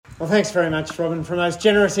Well, thanks very much, Robin, for a most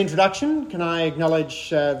generous introduction. Can I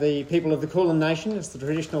acknowledge the people of the Kulin Nation as the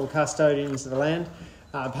traditional custodians of the land,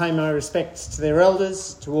 pay my respects to their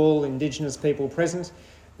elders, to all Indigenous people present,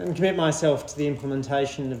 and commit myself to the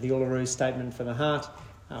implementation of the Uluru Statement for the Heart,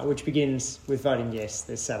 which begins with voting yes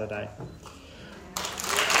this Saturday.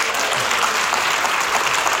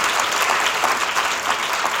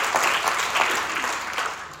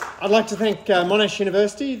 I'd like to thank Monash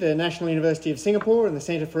University, the National University of Singapore and the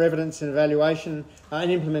Centre for Evidence and Evaluation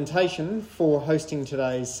and Implementation for hosting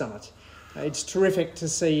today's summit. It's terrific to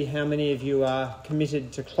see how many of you are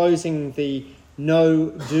committed to closing the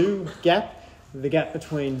know-do gap, the gap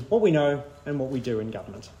between what we know and what we do in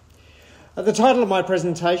government. The title of my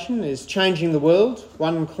presentation is Changing the World,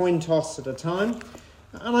 One Coin Toss at a Time,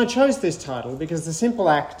 and I chose this title because the simple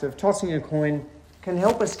act of tossing a coin can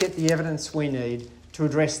help us get the evidence we need to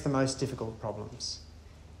address the most difficult problems.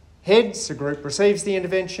 Heads, a group receives the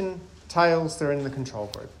intervention; tails, they're in the control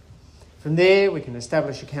group. From there, we can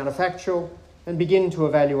establish a counterfactual and begin to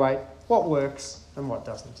evaluate what works and what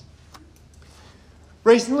doesn't.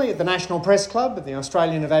 Recently, at the National Press Club at the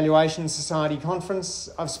Australian Evaluation Society Conference,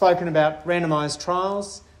 I've spoken about randomised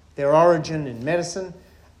trials, their origin in medicine,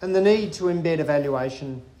 and the need to embed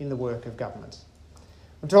evaluation in the work of government.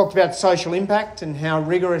 I've talked about social impact and how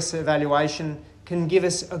rigorous evaluation can give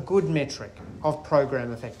us a good metric of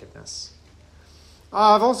program effectiveness.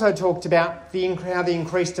 I've also talked about how the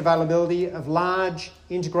increased availability of large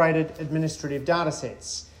integrated administrative data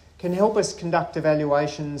sets can help us conduct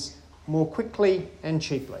evaluations more quickly and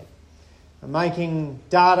cheaply, making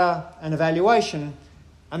data and evaluation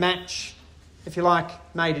a match, if you like,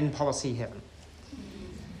 made in policy heaven.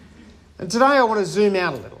 And today I want to zoom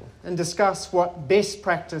out a little and discuss what best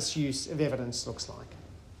practice use of evidence looks like.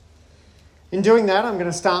 In doing that, I'm going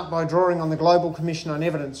to start by drawing on the Global Commission on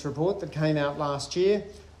Evidence report that came out last year,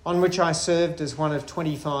 on which I served as one of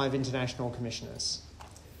 25 international commissioners.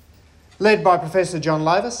 Led by Professor John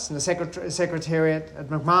Lovis and the Secretariat at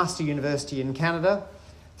McMaster University in Canada,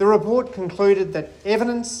 the report concluded that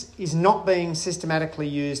evidence is not being systematically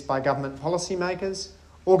used by government policymakers,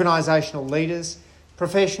 organisational leaders,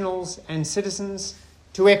 professionals and citizens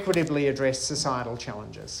to equitably address societal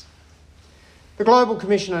challenges. The Global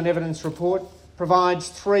Commission on Evidence report provides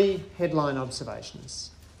three headline observations.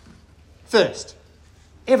 First,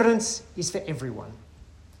 evidence is for everyone.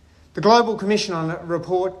 The Global Commission on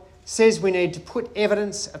report says we need to put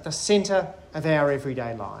evidence at the centre of our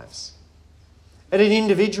everyday lives. At an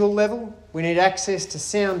individual level, we need access to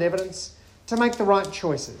sound evidence to make the right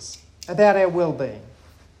choices about our well-being,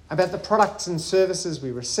 about the products and services we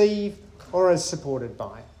receive or are supported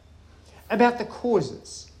by, about the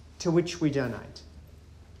causes to which we donate.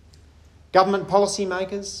 Government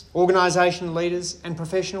policymakers, organisation leaders and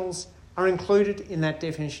professionals are included in that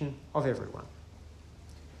definition of everyone.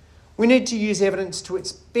 We need to use evidence to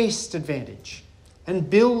its best advantage and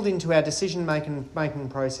build into our decision-making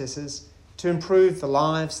processes to improve the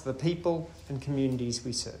lives of the people and communities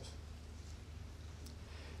we serve.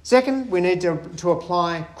 Second, we need to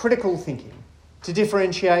apply critical thinking to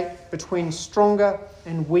differentiate between stronger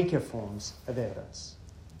and weaker forms of evidence.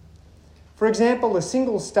 For example, a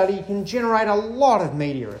single study can generate a lot of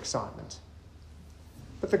media excitement.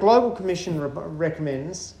 But the Global Commission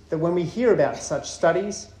recommends that when we hear about such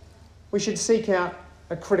studies, we should seek out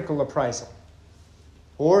a critical appraisal.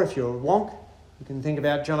 Or if you're a wonk, you can think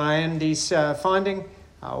about John Iandi's finding,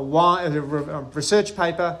 a research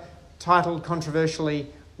paper titled controversially,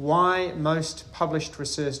 Why Most Published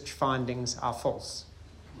Research Findings Are False.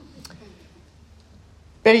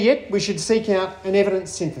 Better yet, we should seek out an evidence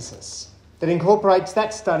synthesis that incorporates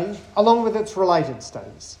that study along with its related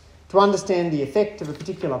studies to understand the effect of a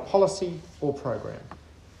particular policy or program.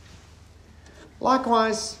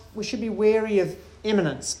 Likewise, we should be wary of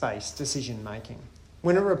eminence-based decision-making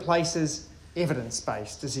when it replaces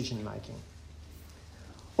evidence-based decision-making.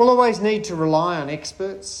 We'll always need to rely on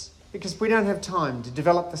experts because we don't have time to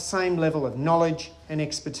develop the same level of knowledge and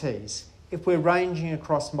expertise if we're ranging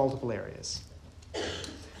across multiple areas.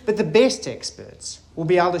 But the best experts will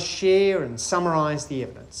be able to share and summarise the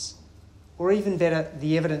evidence, or even better,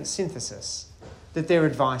 the evidence synthesis that their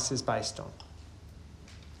advice is based on.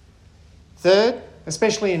 Third,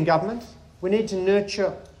 especially in government, we need to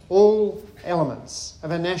nurture all elements of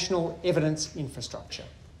a national evidence infrastructure.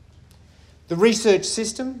 The research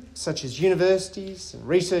system, such as universities and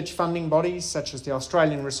research funding bodies such as the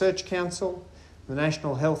Australian Research Council, the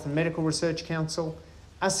National Health and Medical Research Council,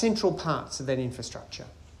 are central parts of that infrastructure.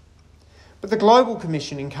 But the Global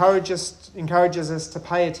Commission encourages us to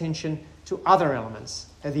pay attention to other elements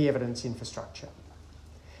of the evidence infrastructure.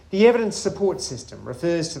 The evidence support system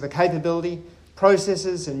refers to the capability,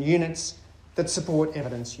 processes and units that support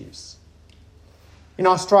evidence use. In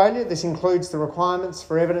Australia, this includes the requirements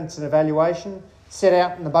for evidence and evaluation set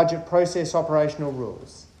out in the Budget Process Operational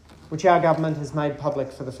Rules, which our government has made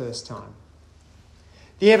public for the first time.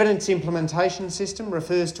 The evidence implementation system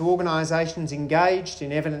refers to organisations engaged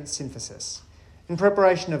in evidence synthesis in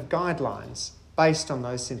preparation of guidelines based on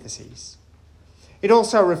those syntheses. It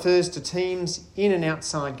also refers to teams in and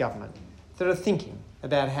outside government that are thinking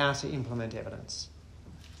about how to implement evidence.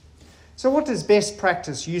 So what does best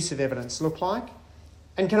practice use of evidence look like?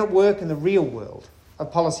 And can it work in the real world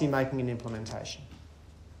of policy making and implementation?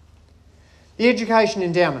 The Education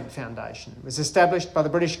Endowment Foundation was established by the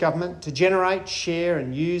British government to generate, share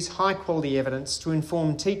and use high quality evidence to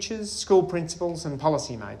inform teachers, school principals and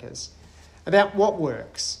policymakers about what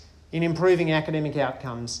works in improving academic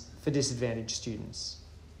outcomes for disadvantaged students.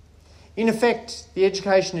 In effect, the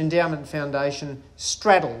Education Endowment Foundation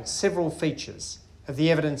straddles several features of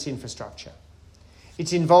the evidence infrastructure.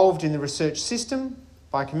 It's involved in the research system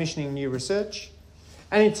by commissioning new research,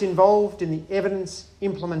 and it's involved in the evidence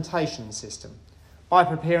implementation system by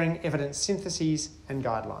preparing evidence syntheses and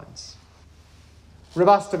guidelines.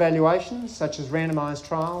 Robust evaluations, such as randomised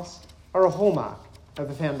trials, are a hallmark of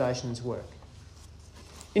the Foundation's work.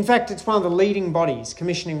 In fact, it's one of the leading bodies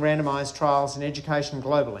commissioning randomised trials in education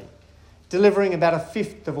globally, delivering about a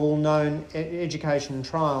fifth of all known education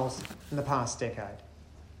trials in the past decade.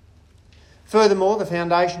 Furthermore, the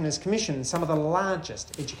Foundation has commissioned some of the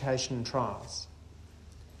largest education trials.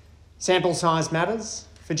 Sample size matters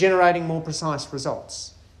for generating more precise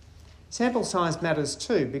results. Sample size matters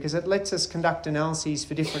too because it lets us conduct analyses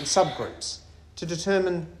for different subgroups to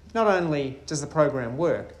determine not only does the program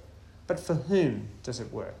work, but for whom does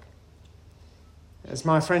it work? As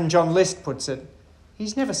my friend John List puts it,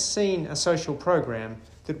 he's never seen a social program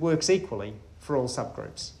that works equally for all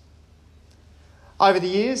subgroups. Over the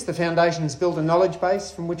years, the Foundation's built a knowledge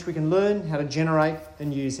base from which we can learn how to generate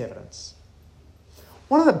and use evidence.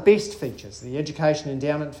 One of the best features of the Education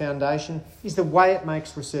Endowment Foundation is the way it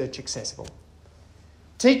makes research accessible.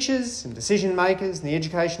 Teachers and decision makers in the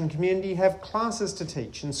education community have classes to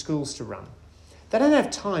teach and schools to run. They don't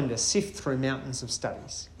have time to sift through mountains of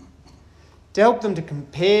studies. To help them to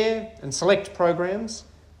compare and select programs,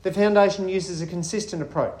 the Foundation uses a consistent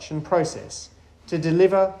approach and process to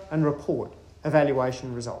deliver and report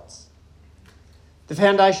evaluation results. The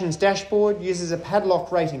Foundation's dashboard uses a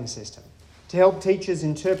padlock rating system to help teachers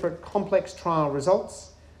interpret complex trial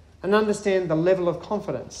results and understand the level of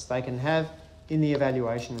confidence they can have in the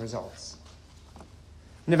evaluation results.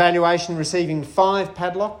 An evaluation receiving 5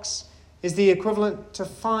 padlocks is the equivalent to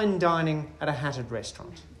fine dining at a hatted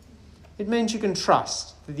restaurant. It means you can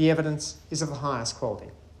trust that the evidence is of the highest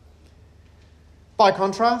quality. By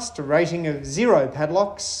contrast, a rating of 0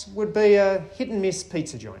 padlocks would be a hit and miss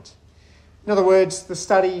pizza joint. In other words, the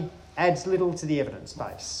study adds little to the evidence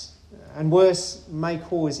base, and worse, may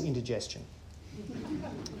cause indigestion.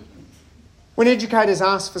 When educators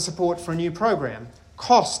ask for support for a new program,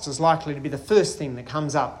 cost is likely to be the first thing that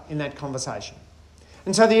comes up in that conversation.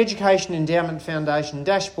 And so the Education Endowment Foundation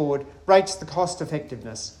dashboard rates the cost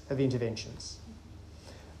effectiveness of interventions.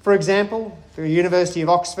 For example, the University of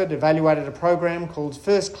Oxford evaluated a program called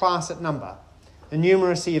First Class at Number, a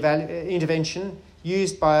numeracy intervention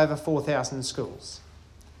used by over 4,000 schools.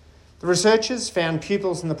 The researchers found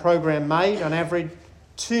pupils in the program made, on average,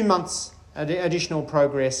 2 months additional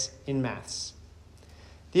progress in maths.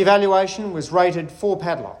 The evaluation was rated 4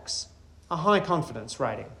 padlocks, a high confidence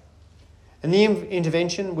rating, and the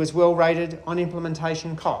intervention was well rated on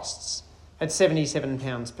implementation costs at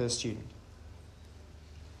 £77 per student.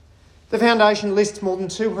 The Foundation lists more than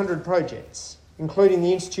 200 projects, including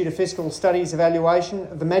the Institute of Fiscal Studies evaluation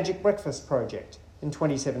of the Magic Breakfast Project in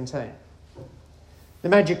 2017. The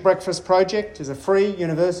Magic Breakfast Project is a free,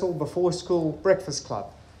 universal before-school breakfast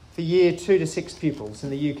club for Year 2 to 6 pupils in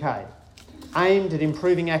the UK, aimed at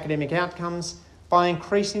improving academic outcomes by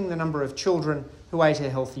increasing the number of children who ate a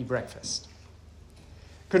healthy breakfast.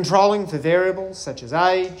 Controlling for variables such as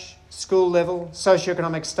age, school level,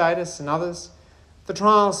 socioeconomic status and others, the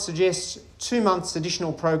trials suggest 2 months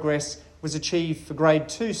additional progress was achieved for Grade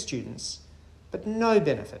 2 students, but no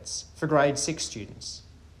benefits for Grade 6 students,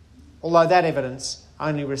 although that evidence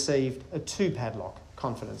only received a 2 padlock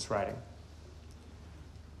confidence rating.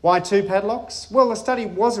 Why 2 padlocks? Well, the study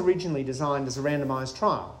was originally designed as a randomised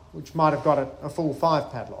trial, which might have got it a full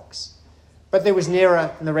 5 padlocks, but there was an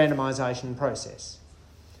error in the randomisation process.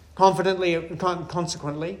 Consequently,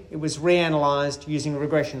 it was reanalysed using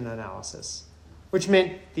regression analysis, which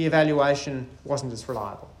meant the evaluation wasn't as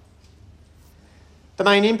reliable. The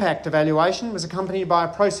main impact evaluation was accompanied by a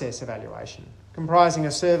process evaluation, comprising a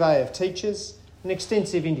survey of teachers and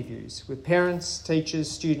extensive interviews with parents, teachers,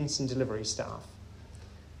 students and delivery staff.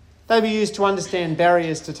 They were used to understand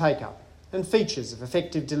barriers to take-up and features of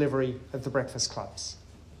effective delivery of the breakfast clubs.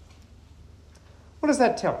 What does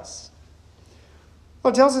that tell us?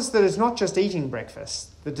 Well, it tells us that it's not just eating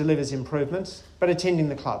breakfast that delivers improvement, but attending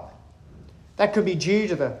the club. That could be due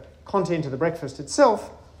to the content of the breakfast itself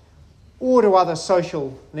or to other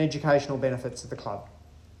social and educational benefits of the club.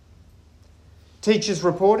 Teachers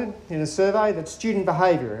reported in a survey that student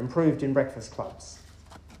behaviour improved in breakfast clubs.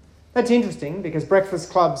 That's interesting because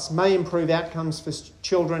breakfast clubs may improve outcomes for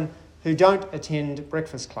children who don't attend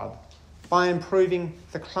breakfast club by improving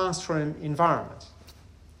the classroom environment.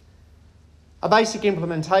 A basic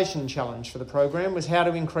implementation challenge for the program was how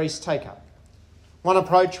to increase take-up. One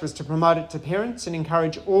approach was to promote it to parents and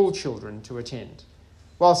encourage all children to attend,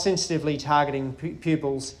 while sensitively targeting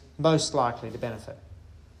pupils most likely to benefit.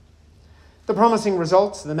 The promising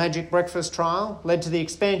results of the Magic Breakfast trial led to the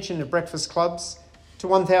expansion of breakfast clubs to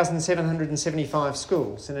 1,775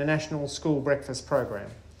 schools in a national school breakfast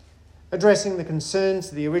program, addressing the concerns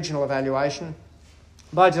of the original evaluation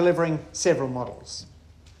by delivering several models.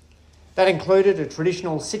 That included a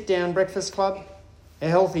traditional sit-down breakfast club, a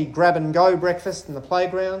healthy grab-and-go breakfast in the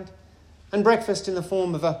playground, and breakfast in the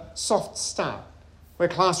form of a soft start, where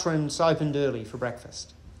classrooms opened early for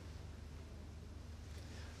breakfast.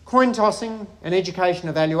 Coin tossing and education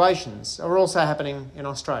evaluations are also happening in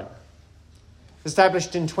Australia.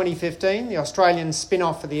 Established in 2015, the Australian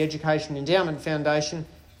spin-off of the Education Endowment Foundation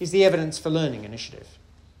is the Evidence for Learning initiative.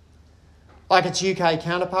 Like its UK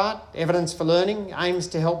counterpart, Evidence for Learning aims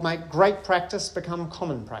to help make great practice become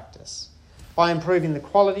common practice by improving the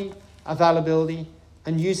quality, availability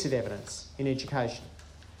and use of evidence in education.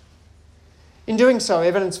 In doing so,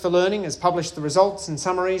 Evidence for Learning has published the results and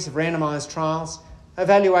summaries of randomised trials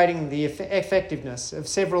evaluating the effectiveness of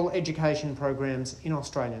several education programs in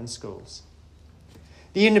Australian schools.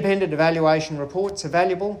 The independent evaluation reports are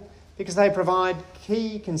valuable because they provide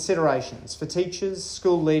key considerations for teachers,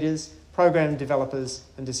 school leaders, program developers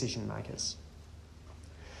and decision makers.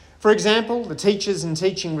 For example, the Teachers and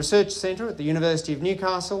Teaching Research Centre at the University of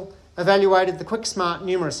Newcastle evaluated the Quick Smart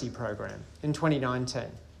Numeracy program in 2019.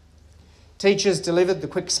 Teachers delivered the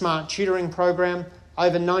Quick Smart tutoring program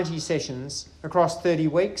over 90 sessions across 30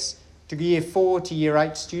 weeks to Year 4 to Year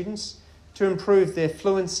 8 students to improve their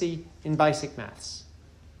fluency in basic maths.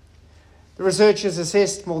 The researchers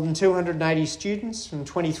assessed more than 280 students from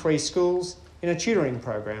 23 schools in a tutoring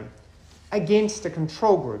program against a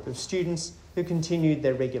control group of students who continued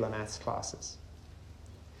their regular maths classes.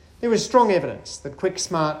 There was strong evidence that Quick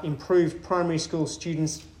Smart improved primary school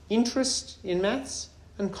students' interest in maths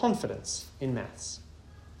and confidence in maths.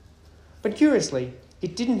 But curiously,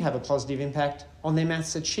 it didn't have a positive impact on their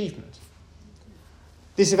maths achievement.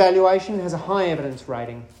 This evaluation has a high evidence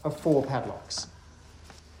rating of 4 padlocks.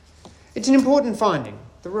 It's an important finding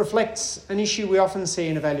that reflects an issue we often see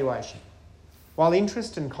in evaluation. While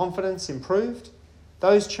interest and confidence improved,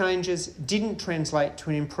 those changes didn't translate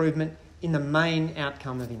to an improvement in the main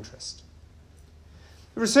outcome of interest.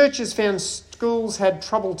 The researchers found schools had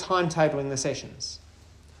trouble timetabling the sessions.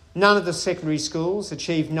 None of the secondary schools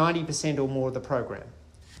achieved 90% or more of the program.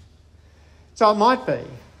 So it might be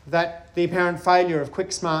that the apparent failure of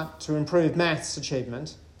Quick Smart to improve maths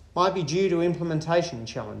achievement might be due to implementation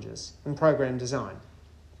challenges and program design.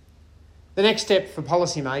 The next step for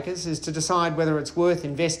policymakers is to decide whether it's worth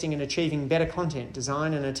investing in achieving better content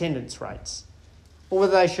design and attendance rates, or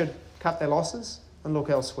whether they should cut their losses and look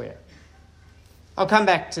elsewhere. I'll come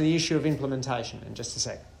back to the issue of implementation in just a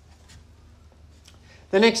second.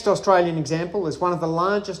 The next Australian example is one of the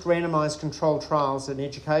largest randomised controlled trials in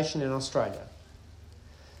education in Australia.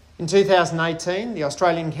 In 2018, the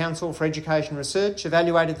Australian Council for Education Research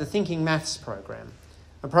evaluated the Thinking Maths program,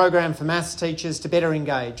 a program for maths teachers to better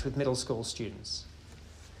engage with middle school students.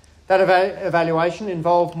 That evaluation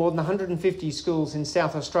involved more than 150 schools in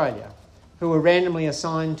South Australia who were randomly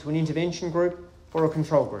assigned to an intervention group or a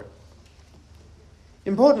control group.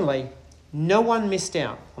 Importantly, no one missed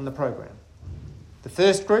out on the program. The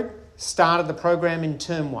first group started the program in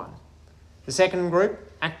Term 1. The second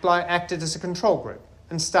group acted as a control group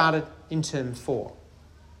and started in Term 4.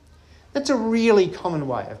 That's a really common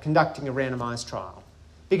way of conducting a randomised trial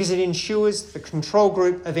because it ensures the control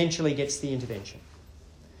group eventually gets the intervention.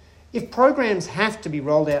 If programs have to be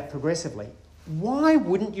rolled out progressively, why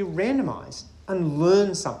wouldn't you randomise and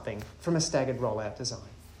learn something from a staggered rollout design?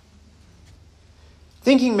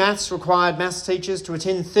 Thinking Maths required maths teachers to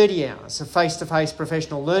attend 30 hours of face-to-face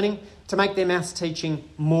professional learning to make their maths teaching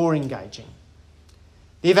more engaging.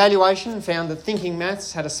 The evaluation found that thinking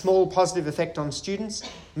maths had a small positive effect on students,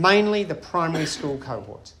 mainly the primary school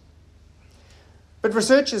cohort. But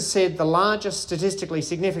researchers said the largest statistically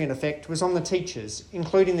significant effect was on the teachers,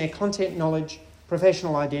 including their content knowledge,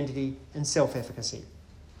 professional identity and self-efficacy.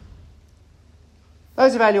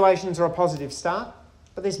 Those evaluations are a positive start,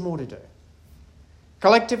 but there's more to do.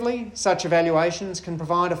 Collectively, such evaluations can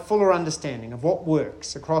provide a fuller understanding of what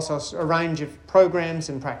works across a range of programs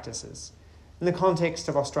and practices in the context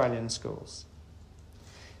of Australian schools.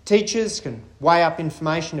 Teachers can weigh up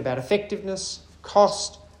information about effectiveness,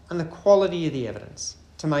 cost, and the quality of the evidence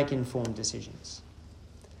to make informed decisions.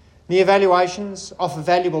 The evaluations offer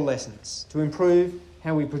valuable lessons to improve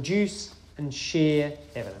how we produce and share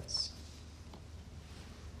evidence.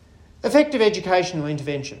 Effective educational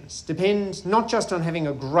interventions depend not just on having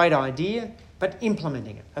a great idea, but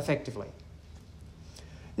implementing it effectively.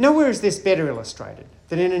 Nowhere is this better illustrated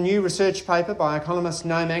than in a new research paper by economists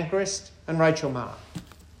Noam Ankerest and Rachel Maher.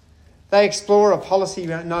 They explore a policy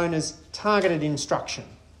known as targeted instruction,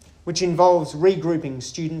 which involves regrouping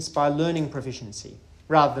students by learning proficiency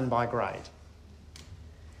rather than by grade.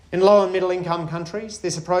 In low and middle income countries,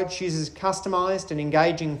 this approach uses customised and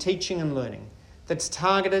engaging teaching and learning that's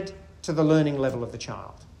targeted to the learning level of the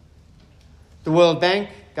child. The World Bank,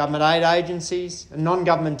 government aid agencies and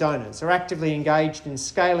non-government donors are actively engaged in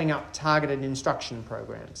scaling up targeted instruction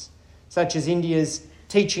programs, such as India's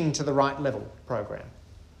Teaching to the Right Level program.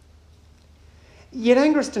 Yet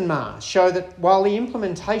Ankerest and Maher show that while the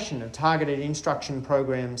implementation of targeted instruction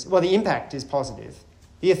programs, the impact is positive,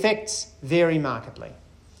 the effects vary markedly,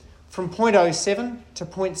 from 0.07 to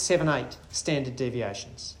 0.78 standard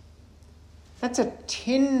deviations. That's a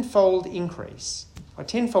tenfold increase, a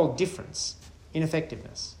tenfold difference in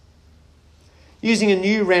effectiveness. Using a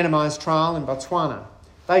new randomised trial in Botswana,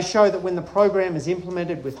 they show that when the program is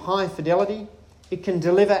implemented with high fidelity, it can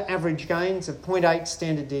deliver average gains of 0.8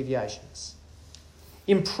 standard deviations.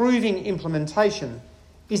 Improving implementation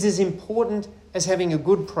is as important as having a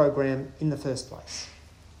good program in the first place.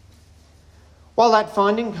 While that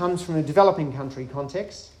finding comes from a developing country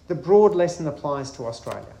context, the broad lesson applies to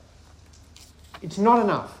Australia. It's not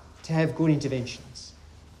enough to have good interventions.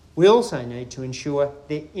 We also need to ensure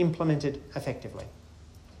they're implemented effectively.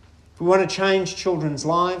 If we want to change children's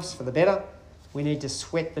lives for the better, we need to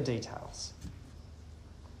sweat the details.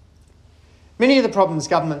 Many of the problems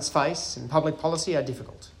governments face in public policy are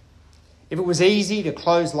difficult. If it was easy to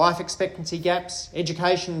close life expectancy gaps,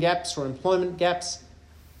 education gaps or employment gaps,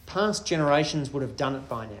 past generations would have done it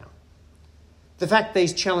by now. The fact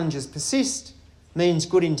these challenges persist means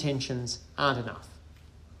good intentions aren't enough.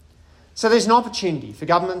 So there's an opportunity for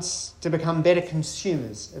governments to become better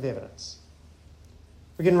consumers of evidence.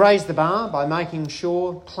 We can raise the bar by making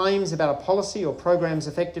sure claims about a policy or program's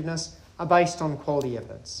effectiveness are based on quality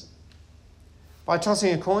evidence. By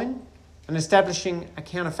tossing a coin and establishing a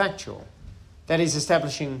counterfactual, that is,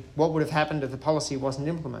 establishing what would have happened if the policy wasn't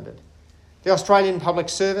implemented, the Australian Public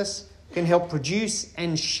Service can help produce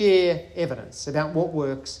and share evidence about what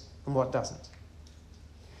works and what doesn't.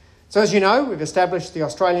 So as you know, we've established the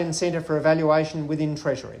Australian Centre for Evaluation within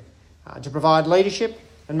Treasury to provide leadership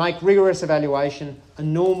and make rigorous evaluation a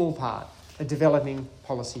normal part of developing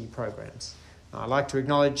policy programs. I'd like to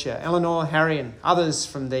acknowledge Eleanor, Harry and others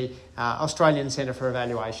from the Australian Centre for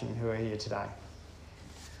Evaluation who are here today.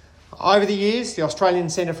 Over the years, the Australian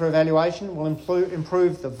Centre for Evaluation will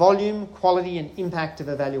improve the volume, quality and impact of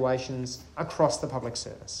evaluations across the public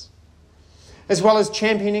service. As well as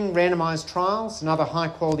championing randomised trials and other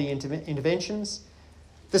high-quality interventions,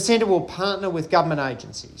 the Centre will partner with government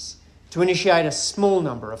agencies to initiate a small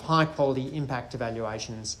number of high-quality impact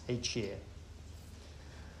evaluations each year.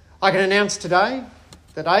 I can announce today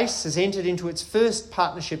that ACE has entered into its first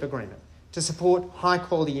partnership agreement to support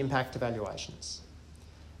high-quality impact evaluations.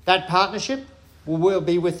 That partnership will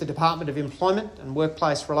be with the Department of Employment and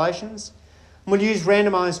Workplace Relations and will use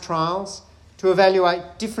randomised trials to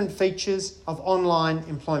evaluate different features of online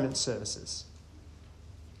employment services.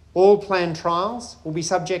 All planned trials will be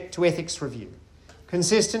subject to ethics review,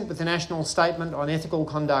 consistent with the National Statement on Ethical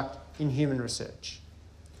Conduct in Human Research.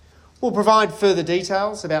 We'll provide further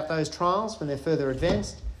details about those trials when they're further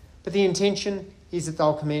advanced, but the intention is that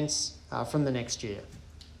they'll commence from the next year.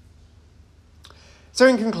 So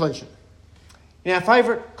in conclusion, in our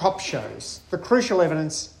favourite cop shows, the crucial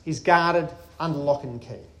evidence is guarded under lock and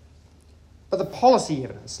key. But the policy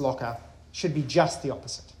evidence locker should be just the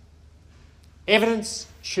opposite. Evidence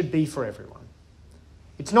should be for everyone.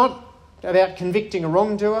 It's not about convicting a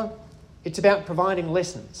wrongdoer, it's about providing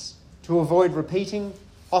lessons to avoid repeating,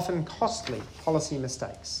 often costly, policy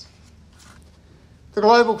mistakes. The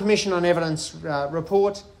Global Commission on Evidence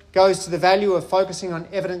report goes to the value of focusing on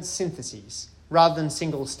evidence syntheses rather than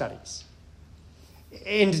single studies.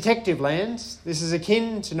 In detective land, this is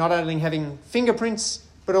akin to not only having fingerprints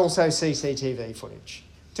but also CCTV footage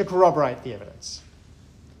to corroborate the evidence.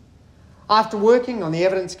 After working on the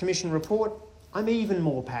Evidence Commission report, I'm even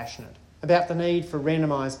more passionate about the need for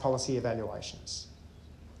randomised policy evaluations.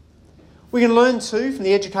 We can learn too from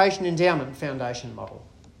the Education Endowment Foundation model.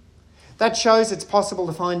 That shows it's possible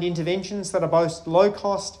to find interventions that are both low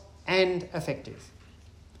cost and effective.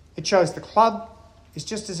 It shows the club is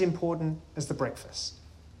just as important as the breakfast.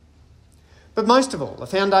 But most of all, the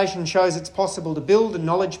Foundation shows it's possible to build a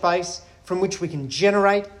knowledge base from which we can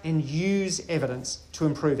generate and use evidence to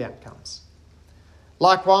improve outcomes.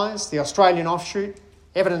 Likewise, the Australian offshoot,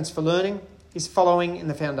 Evidence for Learning, is following in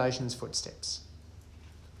the Foundation's footsteps.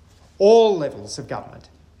 All levels of government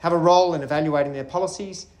have a role in evaluating their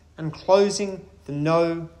policies and closing the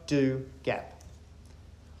no-do gap.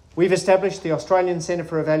 We've established the Australian Centre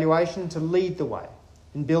for Evaluation to lead the way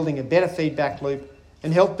in building a better feedback loop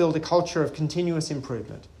and help build a culture of continuous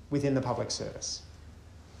improvement within the public service.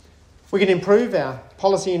 We can improve our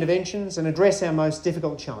policy interventions and address our most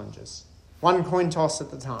difficult challenges, one coin toss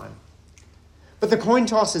at a time. But the coin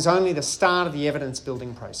toss is only the start of the evidence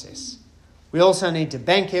building process. We also need to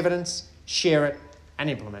bank evidence, share it and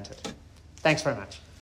implement it. Thanks very much.